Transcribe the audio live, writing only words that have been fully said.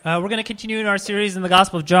We're going to continue in our series in the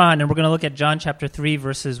Gospel of John, and we're going to look at John chapter 3,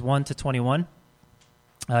 verses 1 to 21.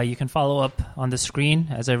 You can follow up on the screen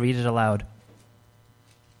as I read it aloud.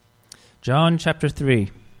 John chapter 3.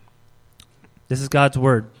 This is God's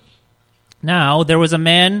word. Now, there was a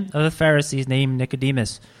man of the Pharisees named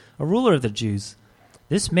Nicodemus, a ruler of the Jews.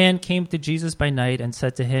 This man came to Jesus by night and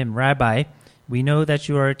said to him, Rabbi, we know that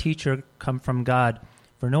you are a teacher come from God,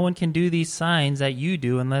 for no one can do these signs that you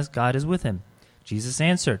do unless God is with him. Jesus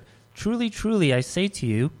answered, Truly, truly, I say to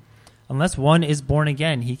you, unless one is born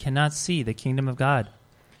again, he cannot see the kingdom of God.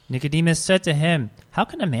 Nicodemus said to him, How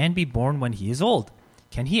can a man be born when he is old?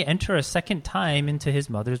 Can he enter a second time into his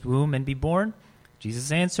mother's womb and be born?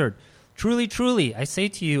 Jesus answered, Truly, truly, I say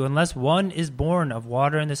to you, unless one is born of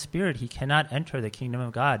water and the Spirit, he cannot enter the kingdom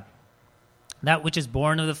of God. That which is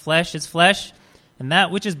born of the flesh is flesh, and that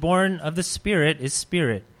which is born of the Spirit is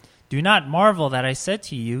spirit. Do not marvel that I said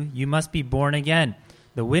to you, you must be born again.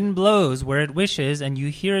 The wind blows where it wishes, and you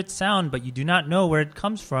hear its sound, but you do not know where it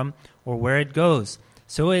comes from or where it goes.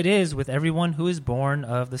 So it is with everyone who is born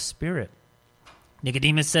of the Spirit.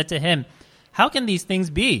 Nicodemus said to him, How can these things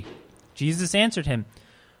be? Jesus answered him,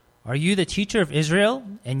 Are you the teacher of Israel,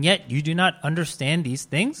 and yet you do not understand these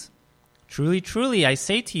things? Truly, truly, I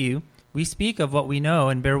say to you, we speak of what we know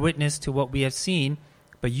and bear witness to what we have seen,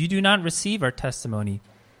 but you do not receive our testimony.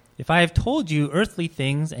 If I have told you earthly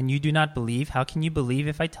things and you do not believe, how can you believe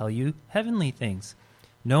if I tell you heavenly things?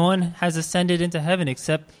 No one has ascended into heaven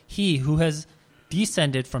except he who has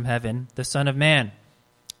descended from heaven, the Son of Man.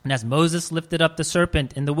 And as Moses lifted up the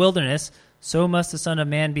serpent in the wilderness, so must the Son of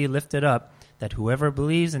Man be lifted up, that whoever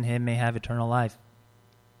believes in him may have eternal life.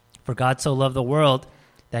 For God so loved the world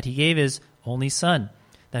that he gave his only Son,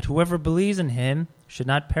 that whoever believes in him should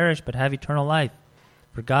not perish but have eternal life.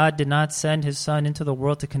 For God did not send his Son into the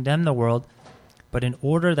world to condemn the world, but in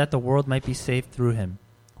order that the world might be saved through him.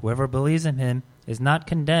 Whoever believes in him is not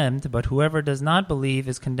condemned, but whoever does not believe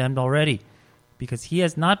is condemned already, because he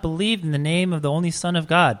has not believed in the name of the only Son of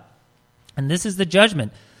God. And this is the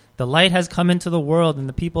judgment. The light has come into the world, and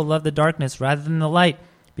the people love the darkness rather than the light,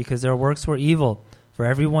 because their works were evil. For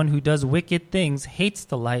everyone who does wicked things hates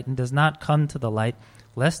the light and does not come to the light,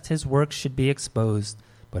 lest his works should be exposed.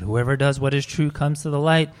 But whoever does what is true comes to the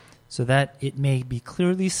light, so that it may be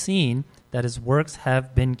clearly seen that his works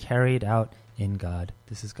have been carried out in God.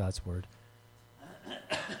 This is God's word.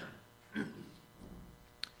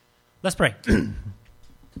 Let's pray.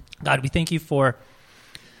 God, we thank you for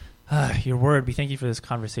your word. We thank you for this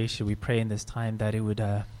conversation. We pray in this time that it would,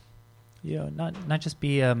 not just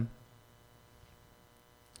be, I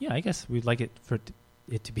guess we'd like it for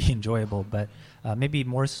it to be enjoyable, but maybe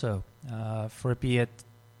more so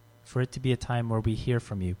for it to be a time where we hear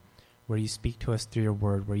from you, where you speak to us through your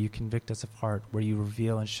word, where you convict us of heart, where you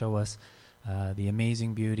reveal and show us the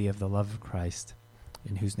amazing beauty of the love of Christ,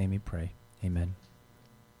 in whose name we pray. Amen.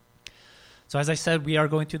 So as I said, we are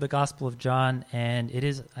going through the Gospel of John, and it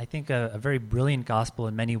is, I think, a very brilliant gospel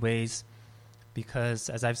in many ways, because,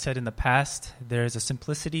 as I've said in the past, there's a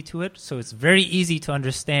simplicity to it, so it's very easy to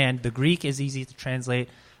understand. The Greek is easy to translate.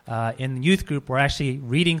 In the youth group, we're actually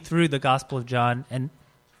reading through the Gospel of John, and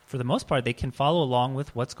for the most part, they can follow along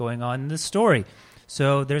with what's going on in the story.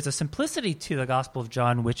 So there's a simplicity to the Gospel of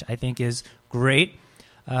John, which I think is great,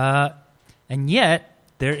 and yet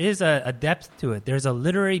there is a depth to it. There's a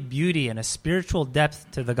literary beauty and a spiritual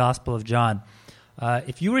depth to the Gospel of John.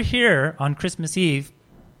 If you were here on Christmas Eve,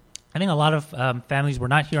 I think a lot of families were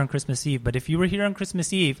not here on Christmas Eve, but if you were here on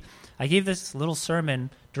Christmas Eve, I gave this little sermon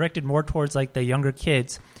directed more towards like the younger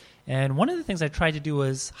kids. And one of the things I tried to do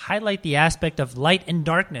was highlight the aspect of light and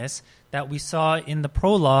darkness that we saw in the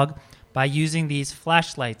prologue by using these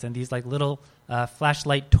flashlights and these like little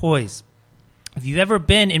flashlight toys. If you've ever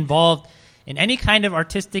been involved in any kind of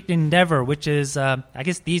artistic endeavor, which is, I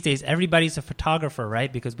guess these days, everybody's a photographer,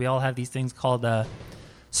 right? Because we all have these things called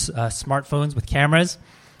smartphones with cameras.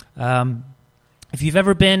 If you've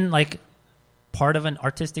ever been like part of an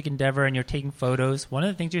artistic endeavor and you're taking photos, one of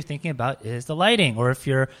the things you're thinking about is the lighting. Or if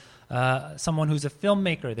you're someone who's a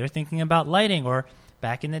filmmaker, they're thinking about lighting. Or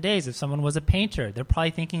back in the days, if someone was a painter, they're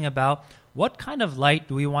probably thinking about what kind of light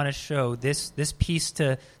do we want to show this piece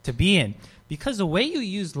to be in. Because the way you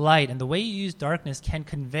use light and the way you use darkness can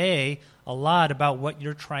convey a lot about what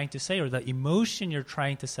you're trying to say or the emotion you're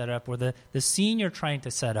trying to set up or the scene you're trying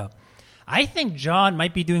to set up. I think John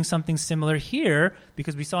might be doing something similar here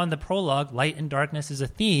because we saw in the prologue, light and darkness is a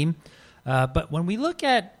theme. But when we look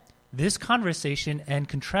at this conversation and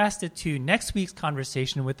contrast it to next week's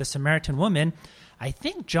conversation with the Samaritan woman, I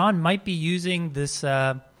think John might be using this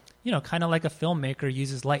kind of like a filmmaker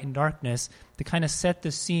uses light and darkness to kind of set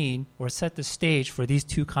the scene or set the stage for these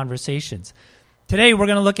two conversations. Today, we're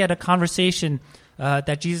going to look at a conversation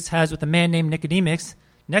that Jesus has with a man named Nicodemus.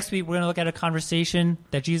 Next week, we're going to look at a conversation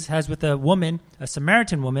that Jesus has with a woman, a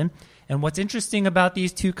Samaritan woman. And what's interesting about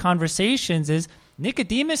these two conversations is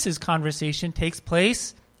Nicodemus' conversation takes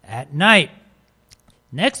place at night.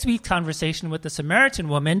 Next week's conversation with the Samaritan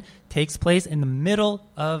woman takes place in the middle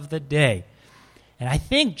of the day. And I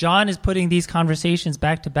think John is putting these conversations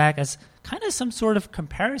back to back as kind of some sort of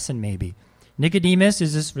comparison maybe. Nicodemus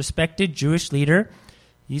is this respected Jewish leader.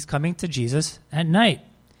 He's coming to Jesus at night.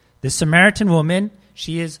 The Samaritan woman,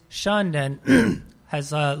 she is shunned and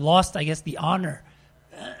has lost, I guess, the honor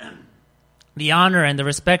and the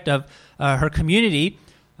respect of her community.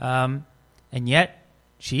 And yet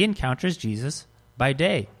she encounters Jesus by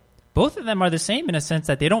day. Both of them are the same in a sense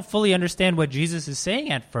that they don't fully understand what Jesus is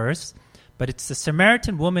saying at first, but it's the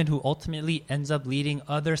Samaritan woman who ultimately ends up leading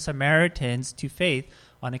other Samaritans to faith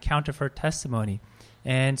on account of her testimony.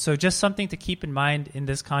 And so just something to keep in mind in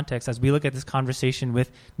this context as we look at this conversation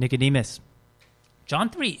with Nicodemus. John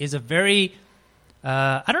 3 is a very,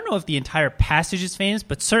 I don't know if the entire passage is famous,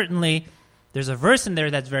 but certainly there's a verse in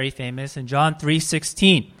there that's very famous in John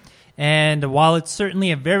 3:16. And while it's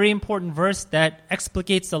certainly a very important verse that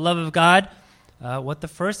explicates the love of God, what the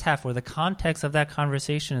first half or the context of that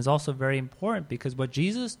conversation is also very important because what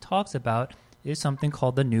Jesus talks about is something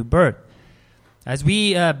called the new birth. As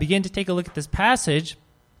we begin to take a look at this passage,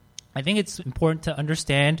 I think it's important to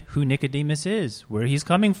understand who Nicodemus is, where he's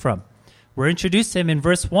coming from. We're introduced to him in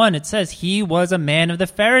verse 1. It says, he was a man of the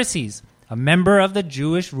Pharisees, a member of the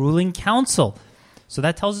Jewish ruling council. So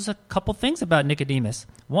that tells us a couple things about Nicodemus.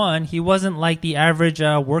 One, he wasn't like the average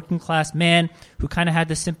working class man who kind of had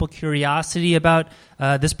this simple curiosity about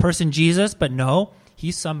this person, Jesus, but no,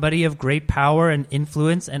 he's somebody of great power and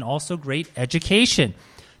influence and also great education.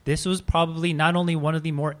 This was probably not only one of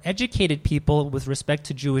the more educated people with respect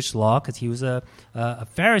to Jewish law, because he was a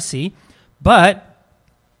Pharisee, but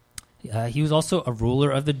he was also a ruler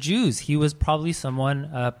of the Jews. He was probably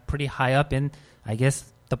someone pretty high up in, I guess,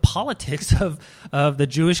 the politics of the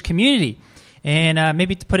Jewish community. And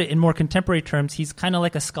maybe to put it in more contemporary terms, he's kind of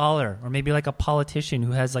like a scholar or maybe like a politician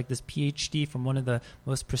who has like this PhD from one of the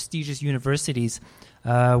most prestigious universities,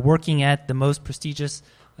 working at the most prestigious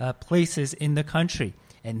places in the country.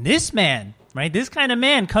 And this man, right, this kind of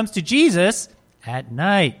man comes to Jesus at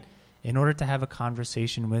night in order to have a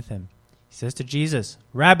conversation with him. He says to Jesus,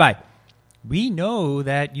 Rabbi, we know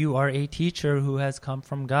that you are a teacher who has come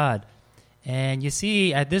from God. And you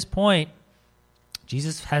see, at this point,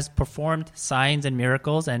 Jesus has performed signs and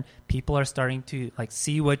miracles, and people are starting to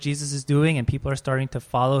see what Jesus is doing, and people are starting to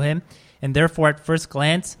follow him. And therefore, at first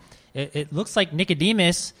glance, it looks like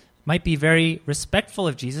Nicodemus might be very respectful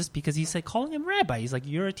of Jesus because he's calling him rabbi. He's like,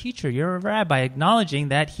 you're a teacher, you're a rabbi, acknowledging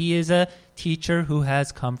that he is a teacher who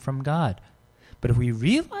has come from God. But if we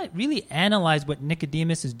really analyze what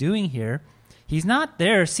Nicodemus is doing here, he's not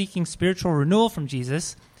there seeking spiritual renewal from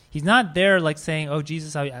Jesus. He's not there saying, oh,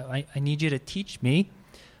 Jesus, I need you to teach me.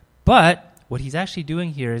 But what he's actually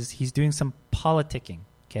doing here is he's doing some politicking,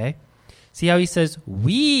 okay? See how he says,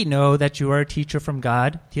 we know that you are a teacher from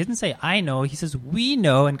God. He doesn't say, I know. He says, we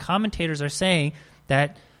know. And commentators are saying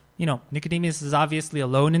that, Nicodemus is obviously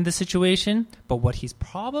alone in the situation. But what he's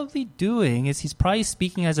probably doing is he's probably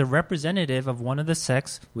speaking as a representative of one of the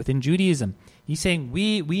sects within Judaism. He's saying,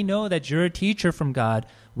 we know that you're a teacher from God.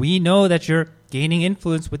 We know that you're gaining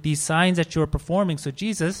influence with these signs that you're performing. So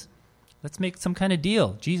Jesus, let's make some kind of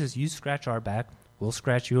deal. Jesus, you scratch our back, we'll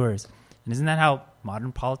scratch yours. And isn't that how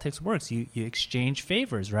modern politics works? You exchange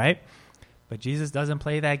favors, right? But Jesus doesn't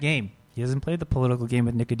play that game. He doesn't play the political game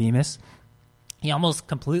with Nicodemus. He almost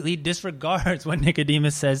completely disregards what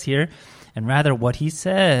Nicodemus says here, and rather what he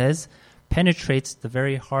says penetrates the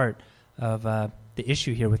very heart of the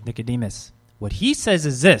issue here with Nicodemus. What he says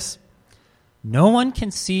is this: no one can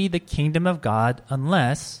see the kingdom of God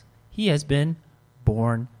unless he has been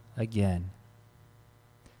born again.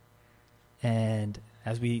 And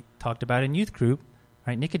as we talked about in youth group,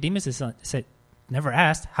 right, Nicodemus never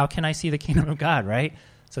asked, how can I see the kingdom of God, right?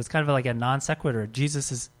 So it's kind of like a non sequitur. Jesus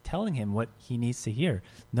is telling him what he needs to hear.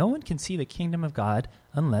 No one can see the kingdom of God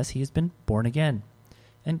unless he has been born again.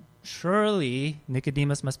 And surely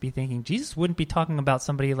Nicodemus must be thinking, Jesus wouldn't be talking about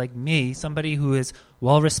somebody like me, somebody who is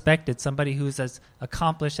well-respected, somebody who is as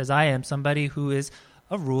accomplished as I am, somebody who is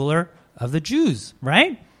a ruler of the Jews,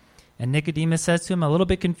 right? And Nicodemus says to him, a little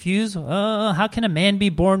bit confused, how can a man be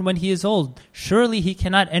born when he is old? Surely he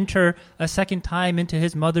cannot enter a second time into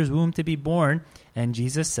his mother's womb to be born. And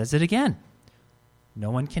Jesus says it again. no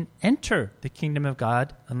one can enter the kingdom of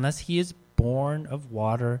God unless he is born of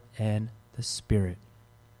water and the Spirit.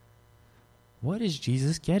 What is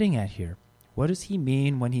Jesus getting at here? What does he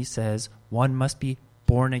mean when he says one must be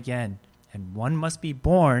born again and one must be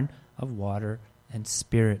born of water and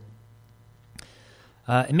Spirit?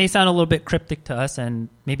 It may sound a little bit cryptic to us, and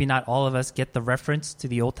maybe not all of us get the reference to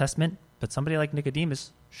the Old Testament, but somebody like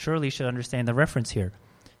Nicodemus surely should understand the reference here.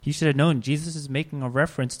 He should have known Jesus is making a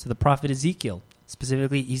reference to the prophet Ezekiel,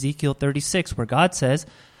 specifically Ezekiel 36, where God says,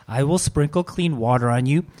 I will sprinkle clean water on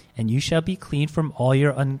you, and you shall be clean from all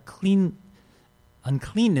your uncleannesses,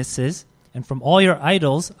 and from all your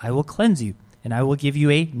idols I will cleanse you, and I will give you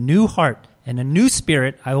a new heart, and a new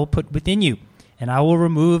spirit I will put within you. And I will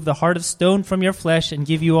remove the heart of stone from your flesh and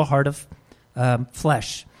give you a heart of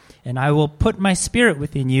flesh. And I will put my spirit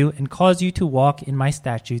within you and cause you to walk in my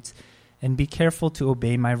statutes and be careful to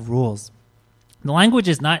obey my rules. The language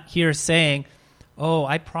is not here saying, oh,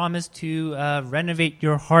 I promise to renovate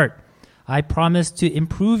your heart. I promise to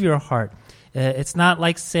improve your heart. It's not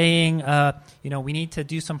like saying, we need to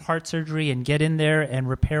do some heart surgery and get in there and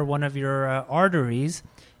repair one of your arteries.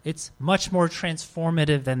 It's much more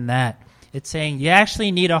transformative than that. It's saying you actually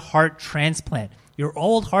need a heart transplant. Your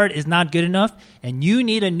old heart is not good enough, and you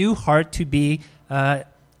need a new heart to be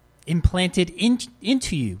implanted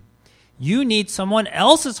into you. You need someone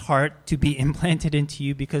else's heart to be implanted into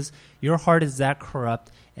you because your heart is that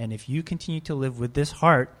corrupt, and if you continue to live with this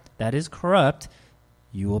heart that is corrupt,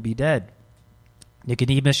 you will be dead.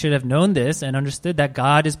 Nicodemus should have known this and understood that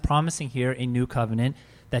God is promising here a new covenant,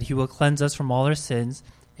 that he will cleanse us from all our sins,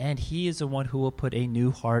 and he is the one who will put a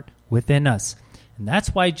new heart within us. And that's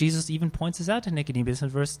why Jesus even points this out to Nicodemus in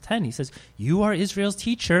verse 10. He says, you are Israel's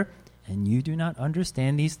teacher, and you do not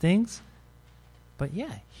understand these things? But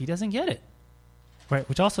yeah, he doesn't get it. Right?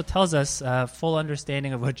 Which also tells us full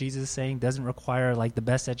understanding of what Jesus is saying doesn't require like the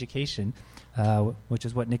best education, which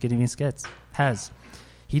is what Nicodemus has.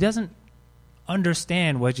 He doesn't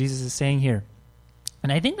understand what Jesus is saying here.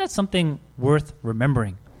 And I think that's something worth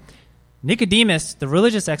remembering. Nicodemus, the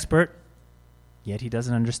religious expert, yet he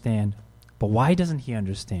doesn't understand. But why doesn't he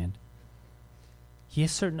understand? He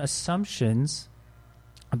has certain assumptions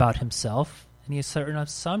about himself, and he has certain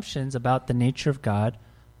assumptions about the nature of God,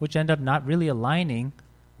 which end up not really aligning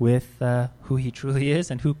with who he truly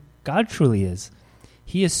is and who God truly is.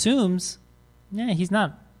 He assumes, he's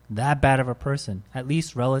not that bad of a person, at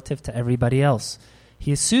least relative to everybody else.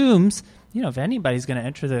 He assumes, if anybody's going to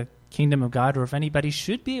enter the kingdom of God, or if anybody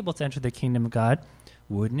should be able to enter the kingdom of God,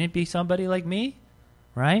 wouldn't it be somebody like me,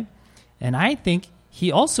 right? And I think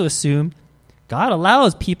he also assumed God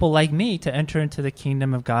allows people like me to enter into the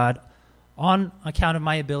kingdom of God on account of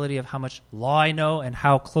my ability of how much law I know and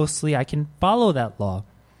how closely I can follow that law.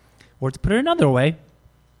 Or to put it another way,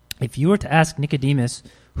 if you were to ask Nicodemus,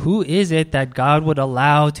 who is it that God would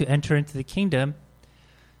allow to enter into the kingdom,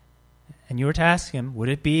 and you were to ask him, would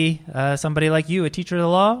it be somebody like you, a teacher of the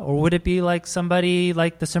law, or would it be like somebody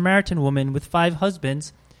like the Samaritan woman with 5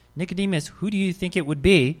 husbands? Nicodemus, who do you think it would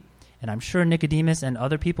be? And I'm sure Nicodemus and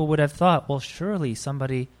other people would have thought, well, surely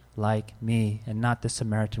somebody like me and not the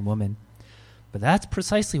Samaritan woman. But that's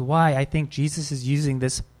precisely why I think Jesus is using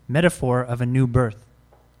this metaphor of a new birth.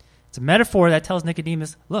 It's a metaphor that tells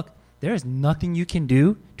Nicodemus, look, there is nothing you can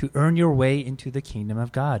do to earn your way into the kingdom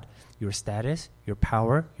of God. Your status, your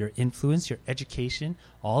power, your influence, your education,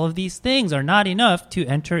 all of these things are not enough to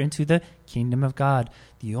enter into the kingdom of God.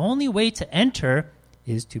 The only way to enter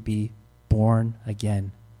is to be born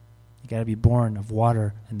again. You got to be born of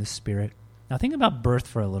water and the Spirit. Now think about birth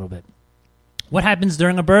for a little bit. What happens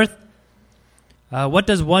during a birth? What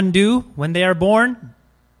does one do when they are born?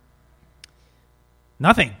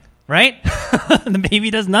 Nothing, right? The baby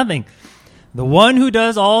does nothing. The one who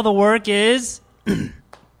does all the work is,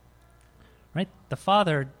 right? The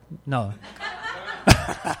father, no.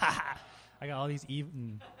 I got all these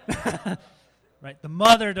even. Right? The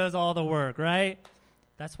mother does all the work, right?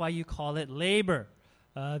 That's why you call it labor.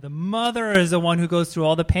 The mother is the one who goes through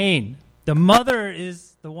all the pain. The mother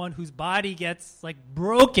is the one whose body gets like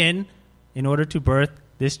broken in order to birth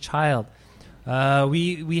this child.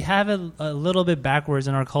 We have it a little bit backwards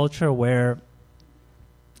in our culture where,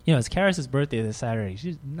 it's Karis' birthday this Saturday.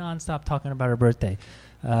 She's nonstop talking about her birthday.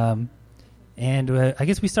 And I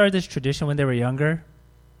guess we started this tradition when they were younger,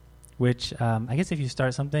 which I guess if you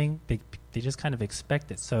start something, they just kind of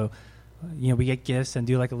expect it. So, we get gifts and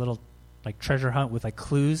do like a little like treasure hunt with like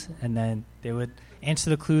clues, and then they would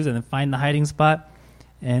answer the clues and then find the hiding spot.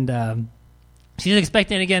 And she's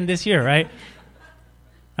expecting it again this year, right?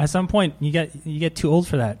 At some point, you get too old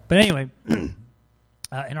for that. But anyway, in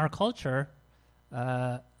our culture,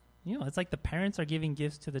 it's like the parents are giving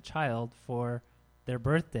gifts to the child for their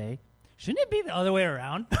birthday. Shouldn't it be the other way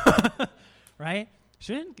around? Right?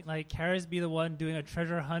 Shouldn't like Karis be the one doing a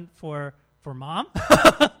treasure hunt for mom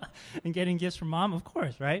and getting gifts from mom? Of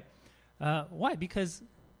course, right? Why? Because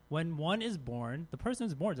when one is born, the person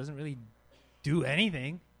who's born doesn't really do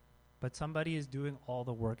anything, but somebody is doing all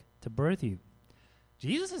the work to birth you.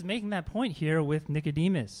 Jesus is making that point here with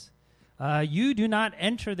Nicodemus. You do not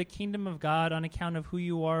enter the kingdom of God on account of who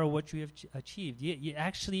you are or what you have achieved. You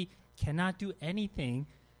actually cannot do anything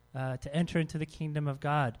to enter into the kingdom of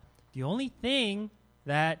God. The only thing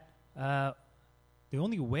that, the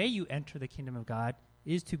only way you enter the kingdom of God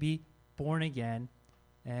is to be born again.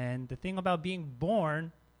 And the thing about being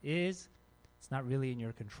born is it's not really in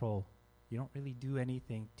your control. You don't really do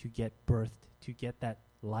anything to get birthed, to get that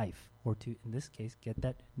life, or to, in this case, get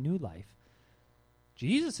that new life.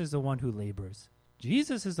 Jesus is the one who labors.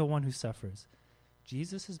 Jesus is the one who suffers.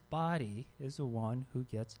 Jesus' body is the one who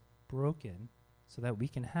gets broken so that we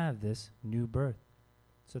can have this new birth,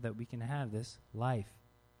 so that we can have this life.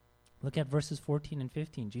 Look at verses 14 and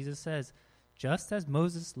 15. Jesus says, just as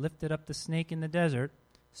Moses lifted up the snake in the desert,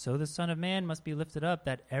 so the Son of Man must be lifted up,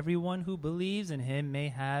 that everyone who believes in him may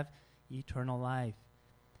have eternal life.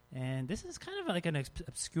 And this is kind of like an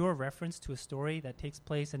obscure reference to a story that takes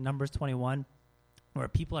place in Numbers 21, where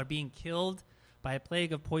people are being killed by a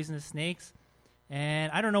plague of poisonous snakes.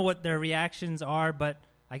 And I don't know what their reactions are, but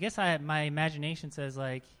I guess my imagination says,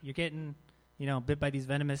 like, you're getting, bit by these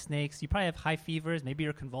venomous snakes. You probably have high fevers. Maybe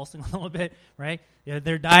you're convulsing a little bit, right?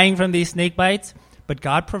 They're dying from these snake bites. But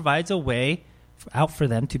God provides a way out for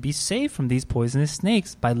them to be saved from these poisonous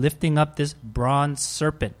snakes by lifting up this bronze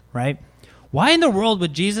serpent, right? Why in the world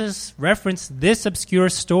would Jesus reference this obscure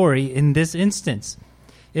story in this instance?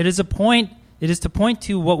 It is to point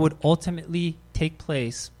to what would ultimately take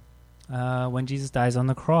place when Jesus dies on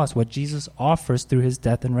the cross, what Jesus offers through his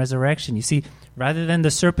death and resurrection. You see, rather than the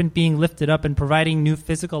serpent being lifted up and providing new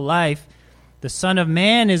physical life, the Son of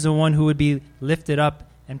Man is the one who would be lifted up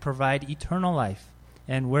and provide eternal life.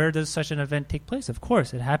 And where does such an event take place? Of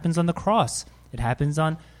course, it happens on the cross. It happens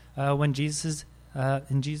on when Jesus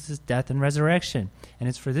in Jesus' death and resurrection. And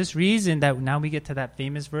it's for this reason that now we get to that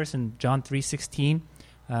famous verse in John 3:16,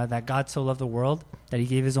 that God so loved the world that he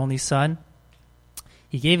gave his only Son.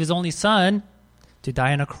 He gave his only Son to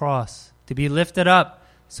die on a cross, to be lifted up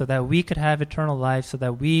so that we could have eternal life, so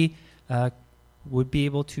that we would be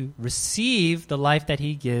able to receive the life that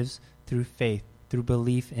he gives through faith, through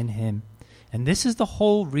belief in him. And this is the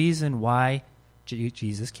whole reason why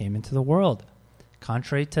Jesus came into the world.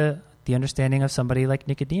 Contrary to the understanding of somebody like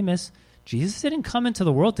Nicodemus, Jesus didn't come into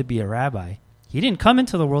the world to be a rabbi. He didn't come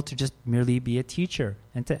into the world to just merely be a teacher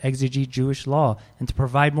and to exegete Jewish law and to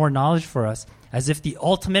provide more knowledge for us, as if the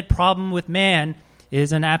ultimate problem with man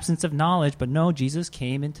is an absence of knowledge. But no, Jesus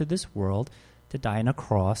came into this world to die on a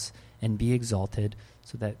cross and be exalted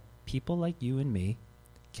so that people like you and me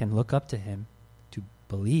can look up to him, to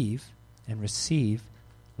believe and receive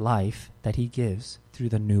life that he gives through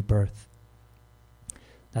the new birth.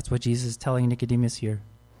 That's what Jesus is telling Nicodemus here,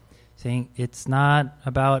 saying it's not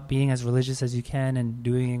about being as religious as you can and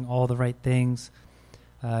doing all the right things.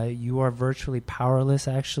 You are virtually powerless,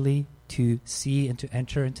 actually, to see and to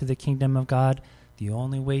enter into the kingdom of God. The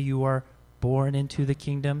only way you are born into the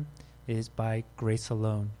kingdom is by grace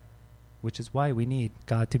alone, which is why we need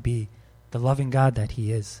God to be the loving God that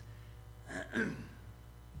he is.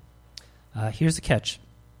 Here's the catch.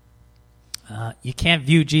 You can't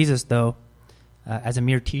view Jesus, though, as a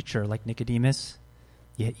mere teacher like Nicodemus.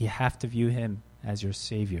 You have to view him as your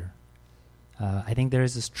Savior. I think there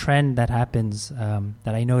is this trend that happens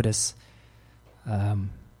that I notice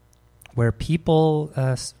where people,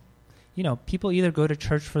 people either go to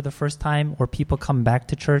church for the first time or people come back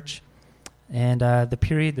to church. And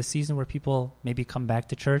the season where people maybe come back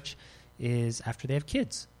to church is after they have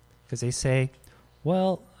kids. Because they say,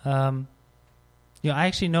 well, I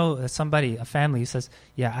actually know a family who says,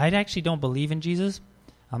 yeah, I actually don't believe in Jesus.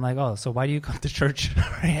 I'm like, oh, so why do you come to church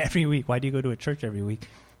every week? Why do you go to a church every week?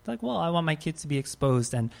 They're like, well, I want my kids to be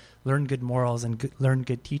exposed and learn good morals and learn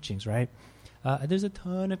good teachings, right? There's a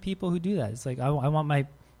ton of people who do that. It's like, I want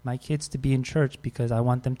my kids to be in church because I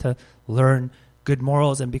want them to learn good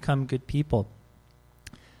morals and become good people.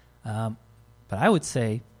 But I would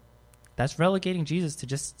say that's relegating Jesus to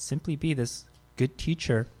just simply be this good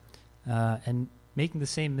teacher and making the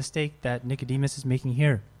same mistake that Nicodemus is making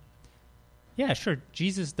here. Yeah, sure,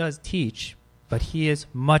 Jesus does teach, but he is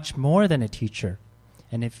much more than a teacher.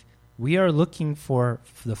 And if we are looking for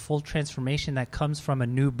the full transformation that comes from a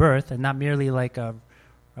new birth and not merely like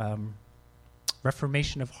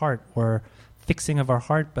reformation of heart or fixing of our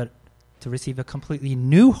heart, but to receive a completely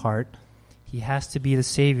new heart, he has to be the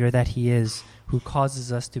Savior that he is, who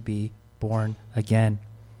causes us to be born again.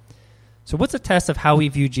 So what's a test of how we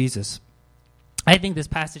view Jesus? I think this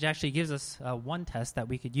passage actually gives us one test that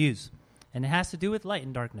we could use, and it has to do with light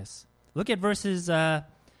and darkness. Look at verses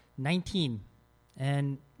 19,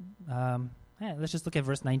 and let's just look at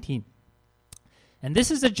verse 19. And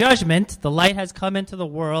this is a judgment. The light has come into the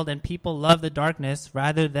world, and people love the darkness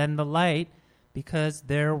rather than the light because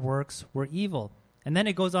their works were evil. And then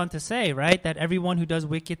it goes on to say, right, that everyone who does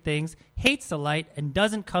wicked things hates the light and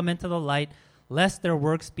doesn't come into the light, lest their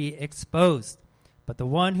works be exposed. But the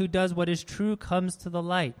one who does what is true comes to the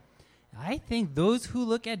light. I think those who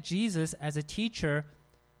look at Jesus as a teacher,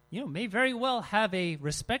 may very well have a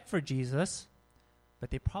respect for Jesus,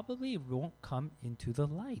 but they probably won't come into the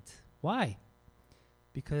light. Why?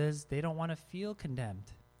 Because they don't want to feel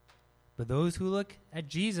condemned. But those who look at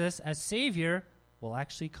Jesus as Savior will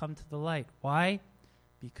actually come to the light. Why?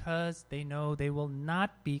 Because they know they will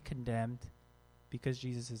not be condemned because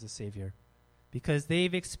Jesus is the Savior. Because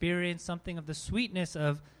they've experienced something of the sweetness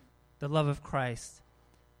of the love of Christ.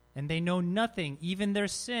 And they know nothing, even their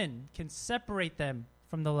sin, can separate them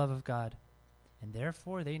from the love of God. And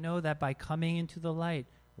therefore, they know that by coming into the light,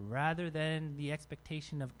 rather than the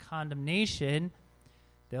expectation of condemnation,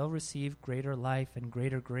 they'll receive greater life and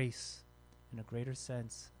greater grace and a greater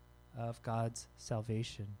sense of God's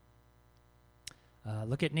salvation.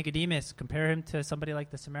 Look at Nicodemus. Compare him to somebody like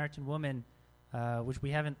the Samaritan woman, which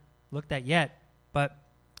we haven't looked at yet. But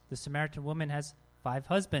the Samaritan woman has 5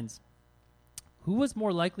 husbands. Who was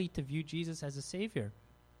more likely to view Jesus as a Savior?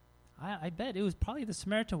 I bet it was probably the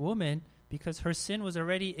Samaritan woman, because her sin was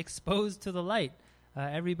already exposed to the light.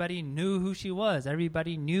 Everybody knew who she was.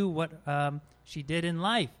 Everybody knew what she did in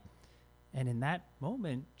life. And in that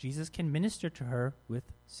moment, Jesus can minister to her with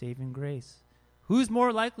saving grace. Who's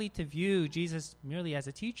more likely to view Jesus merely as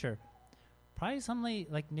a teacher? Probably somebody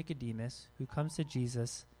like Nicodemus, who comes to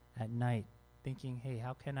Jesus at night thinking, hey,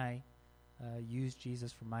 how can I use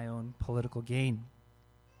Jesus for my own political gain?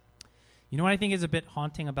 You know what I think is a bit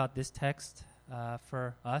haunting about this text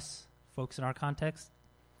for us, folks in our context?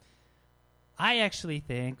 I actually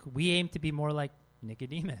think we aim to be more like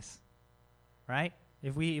Nicodemus, right?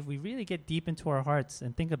 If we really get deep into our hearts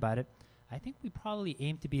and think about it, I think we probably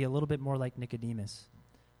aim to be a little bit more like Nicodemus.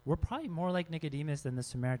 We're probably more like Nicodemus than the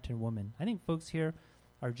Samaritan woman. I think folks here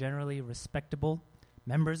are generally respectable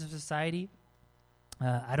members of society.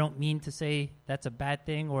 I don't mean to say that's a bad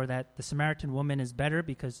thing or that the Samaritan woman is better,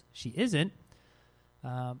 because she isn't.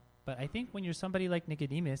 But I think when you're somebody like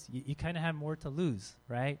Nicodemus, you kind of have more to lose,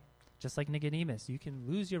 right? Just like Nicodemus, you can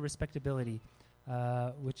lose your respectability,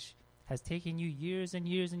 which has taken you years and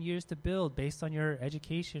years and years to build based on your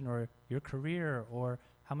education or your career or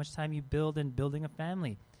how much time you build in building a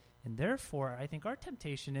family. And therefore, I think our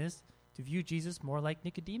temptation is to view Jesus more like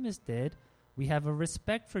Nicodemus did. We have a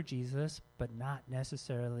respect for Jesus, but not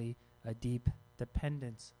necessarily a deep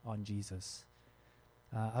dependence on Jesus.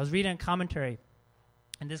 I was reading a commentary,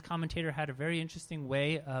 and this commentator had a very interesting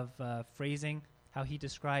way of phrasing how he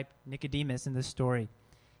described Nicodemus in this story.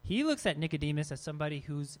 He looks at Nicodemus as somebody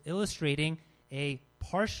who's illustrating a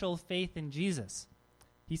partial faith in Jesus.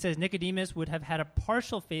 He says Nicodemus would have had a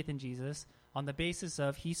partial faith in Jesus on the basis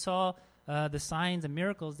of he saw the signs and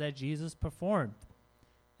miracles that Jesus performed.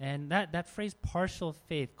 And that phrase, partial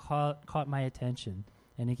faith, caught my attention,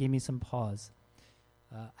 and it gave me some pause.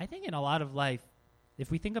 I think in a lot of life, if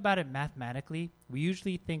we think about it mathematically, we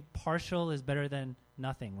usually think partial is better than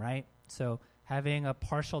nothing, right? So having a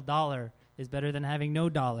partial dollar is better than having no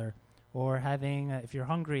dollar. Or having, if you're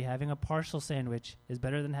hungry, having a partial sandwich is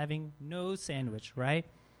better than having no sandwich, right?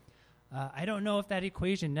 I don't know if that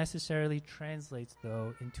equation necessarily translates,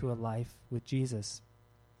 though, into a life with Jesus.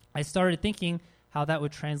 I started thinking how that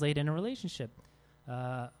would translate in a relationship.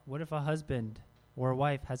 What if a husband or a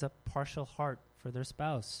wife has a partial heart for their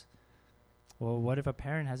spouse? Or what if a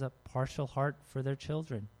parent has a partial heart for their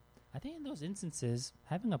children? I think in those instances,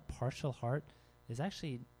 having a partial heart is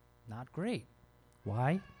actually not great.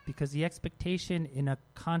 Why? Because the expectation in a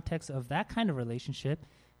context of that kind of relationship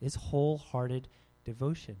is wholehearted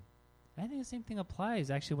devotion. I think the same thing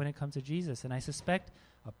applies actually when it comes to Jesus. And I suspect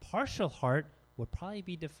a partial heart would probably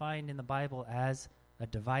be defined in the Bible as a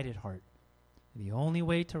divided heart. The only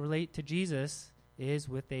way to relate to Jesus is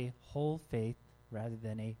with a whole faith rather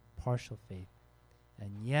than a partial faith.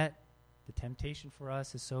 And yet, the temptation for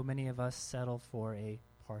us is so many of us settle for a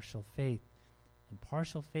partial faith. And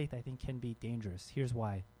partial faith, I think, can be dangerous. Here's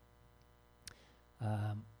why.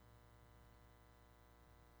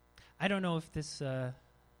 I don't know if this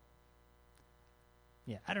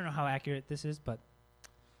Yeah, I don't know how accurate this is, but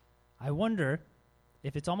I wonder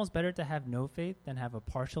if it's almost better to have no faith than have a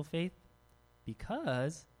partial faith,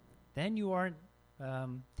 because then you aren't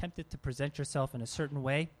tempted to present yourself in a certain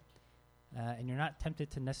way, and you're not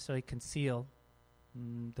tempted to necessarily conceal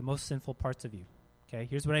the most sinful parts of you. Okay,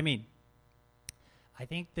 here's what I mean. I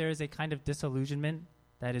think there's a kind of disillusionment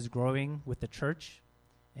that is growing with the church,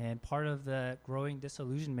 and part of the growing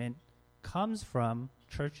disillusionment comes from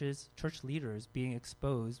church leaders being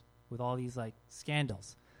exposed with all these like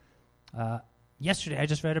scandals. Yesterday, I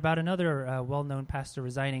just read about another well-known pastor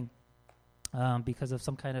resigning because of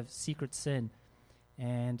some kind of secret sin.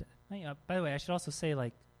 And by the way, I should also say,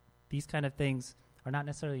 like, these kind of things are not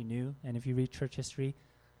necessarily new. And if you read church history,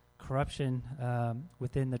 corruption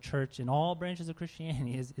within the church in all branches of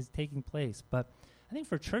Christianity is taking place. But I think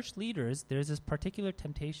for church leaders, there's this particular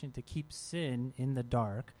temptation to keep sin in the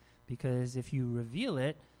dark, because if you reveal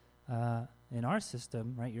it in our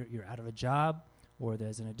system, right, you're out of a job, or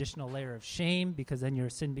there's an additional layer of shame because then your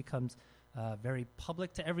sin becomes very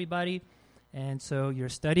public to everybody. And so you're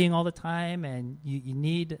studying all the time, and you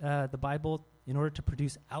need the Bible in order to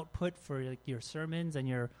produce output for like, your sermons and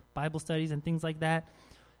your Bible studies and things like that.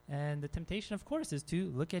 And the temptation, of course, is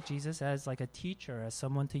to look at Jesus as like a teacher, as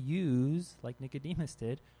someone to use, like Nicodemus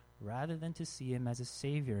did, rather than to see him as a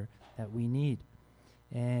savior that we need.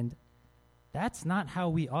 And that's not how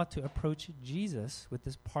we ought to approach Jesus, with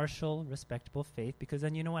this partial, respectable faith, because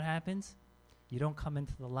then you know what happens? You don't come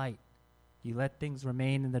into the light. You let things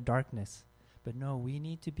remain in the darkness. But no, we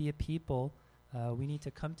need to be a people. We need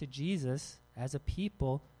to come to Jesus as a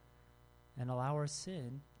people and allow our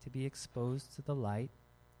sin to be exposed to the light,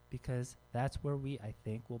 because that's where we, I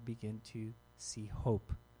think, will begin to see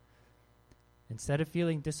hope. Instead of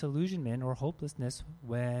feeling disillusionment or hopelessness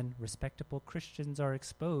when respectable Christians are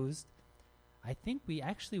exposed, I think we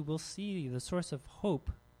actually will see the source of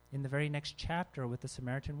hope in the very next chapter with the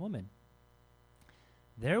Samaritan woman.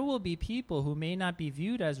 There will be people who may not be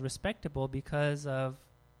viewed as respectable because of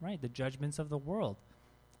the judgments of the world,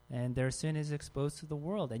 and their sin is exposed to the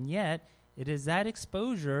world. And yet, it is that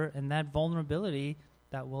exposure and that vulnerability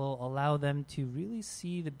that will allow them to really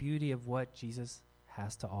see the beauty of what Jesus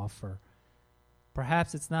has to offer.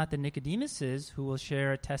 Perhaps it's not the Nicodemuses who will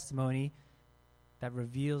share a testimony that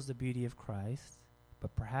reveals the beauty of Christ,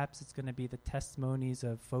 but perhaps it's going to be the testimonies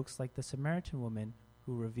of folks like the Samaritan woman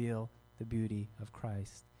who reveal the beauty of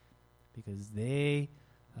Christ, because they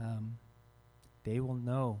will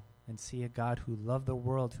know and see a God who loved the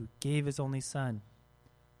world, who gave his only Son,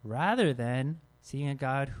 rather than seeing a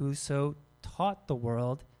God who so taught the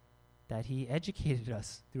world that he educated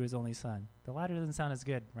us through his only Son. The latter doesn't sound as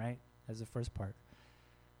good, right, as the first part.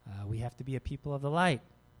 We have to be a people of the light.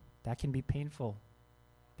 That can be painful.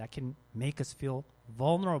 That can make us feel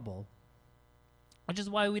vulnerable, which is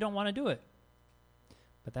why we don't want to do it.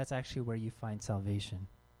 But that's actually where you find salvation.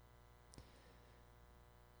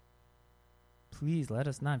 Please let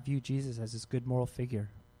us not view Jesus as this good moral figure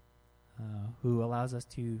who allows us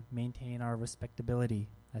to maintain our respectability,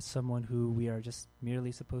 as someone who we are just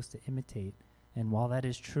merely supposed to imitate. And while that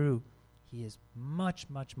is true, he is much,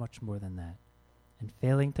 much, much more than that. And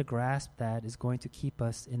failing to grasp that is going to keep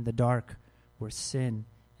us in the dark, where sin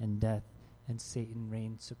and death and Satan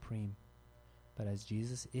reign supreme. But as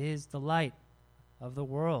Jesus is the light of the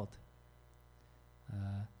world,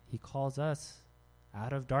 he calls us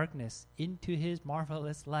out of darkness into his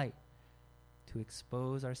marvelous light to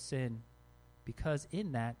expose our sin, because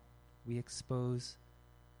in that we expose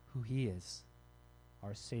who he is,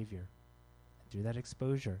 our Savior. And through that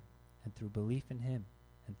exposure, and through belief in him,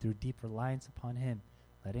 and through deep reliance upon him,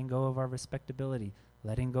 letting go of our respectability,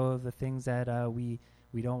 letting go of the things that we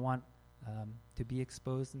don't want to be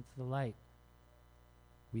exposed into the light,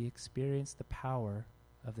 we experience the power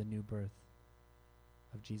of the new birth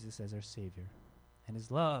of Jesus as our Savior. And his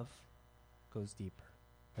love goes deeper.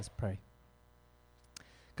 Let's pray.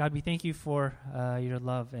 God, we thank you for your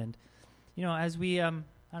love. And, as we, as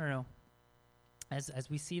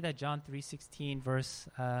we see that John 3:16 verse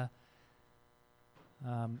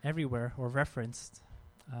everywhere or referenced,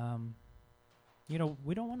 we don't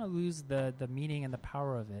want to lose the meaning and the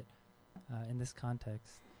power of it in this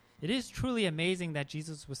context. It is truly amazing that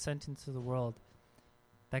Jesus was sent into the world,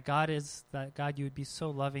 that God, you would be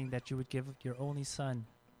so loving that you would give your only Son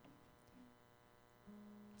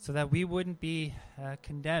so that we wouldn't be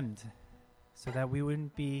condemned, so that we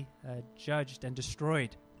wouldn't be judged and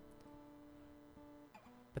destroyed,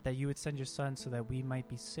 but that you would send your Son so that we might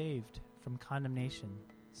be saved from condemnation,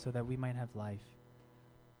 so that we might have life.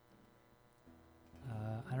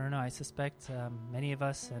 I don't know, I suspect many of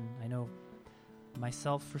us, and I know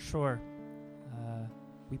myself for sure,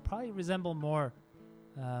 we probably resemble more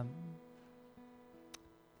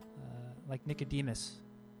like Nicodemus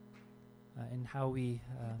in how we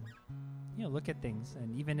look at things.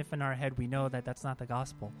 And even if in our head we know that that's not the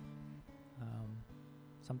gospel,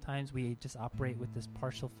 sometimes we just operate with this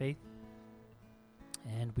partial faith,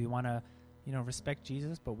 and we want to respect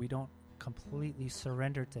Jesus, but we don't completely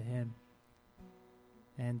surrender to him.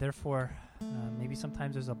 And therefore, maybe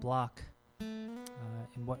sometimes there's a block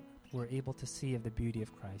in what we're able to see of the beauty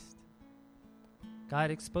of Christ. God,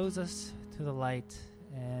 expose us to the light,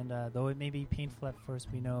 and though it may be painful at first,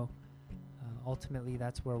 we know ultimately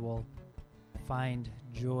that's where we'll find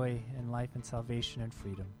joy and life and salvation and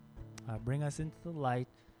freedom. Bring us into the light,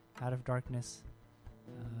 out of darkness.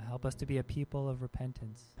 Help us to be a people of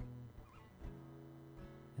repentance,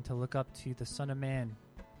 and to look up to the Son of Man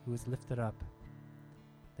who is lifted up,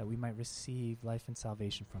 that we might receive life and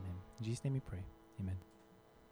salvation from him. In Jesus' name we pray. Amen.